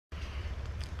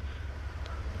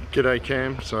G'day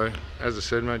Cam. So as I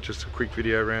said, mate, just a quick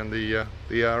video around the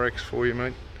RX for you,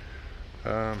 mate.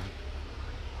 As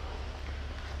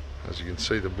you can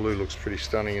see, the blue looks pretty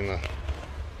stunning in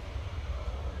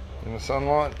the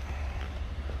sunlight.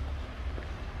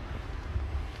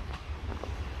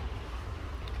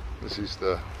 This is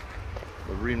the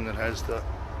rim that has the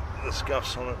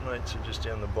scuffs on it, mate, so just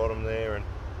down the bottom there and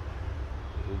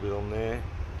a little bit on there.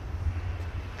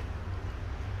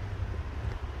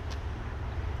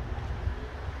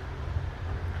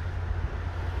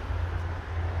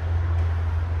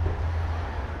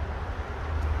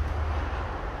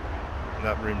 And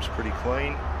that rim's pretty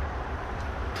clean.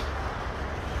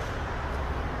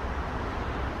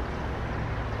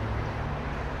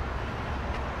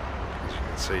 As you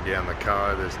can see down the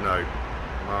car, there's no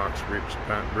marks, rips,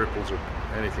 ripples or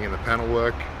anything in the panel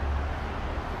work.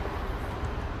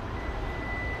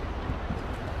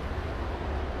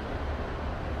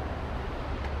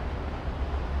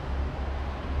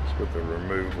 It's got the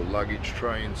removable luggage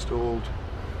tray installed.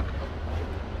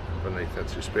 Beneath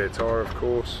that's your spare tyre, of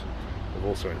course. I've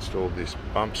also installed this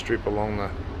bump strip along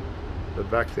the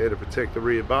back there to protect the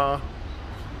rear bar.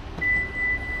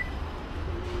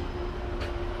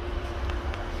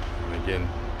 And again,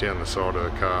 down the side of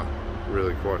the car,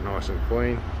 really quite nice and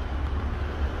clean.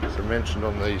 As I mentioned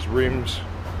on these rims,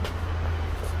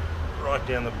 right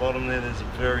down the bottom there, there's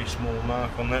a very small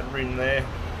mark on that rim there.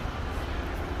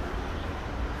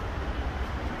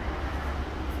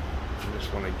 And this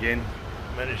one again,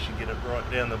 managed to get it right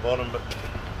down the bottom, but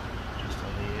just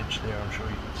on the edge there, I'm sure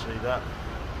you can see that.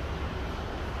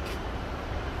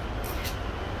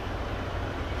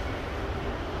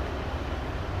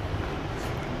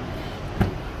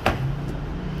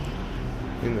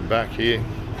 In the back here,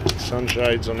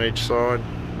 sunshades on each side.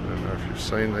 I don't know if you've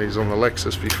seen these on the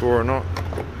Lexus before or not.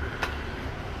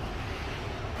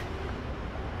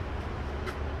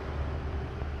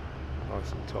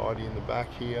 Nice and tidy in the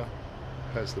back here.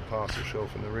 Has the parcel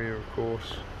shelf in the rear, of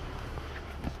course.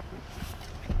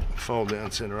 Fold down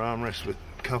center armrest with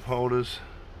cup holders.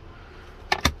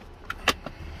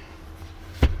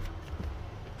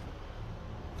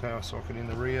 Power socket in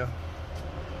the rear.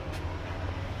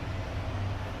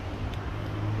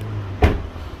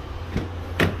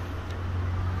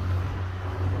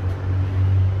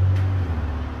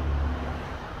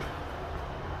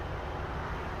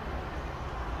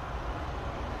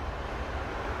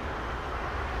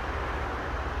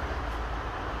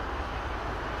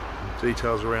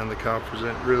 Details around the car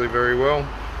present really very well.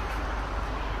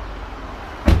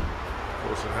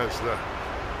 Also has the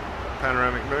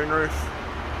panoramic moonroof.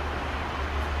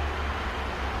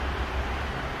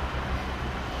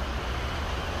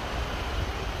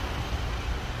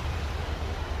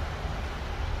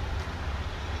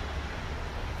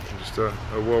 Just a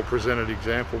well presented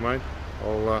example, mate.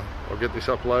 I'll get this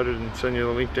uploaded and send you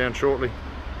the link down shortly.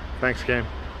 Thanks, Cam.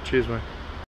 Cheers, mate.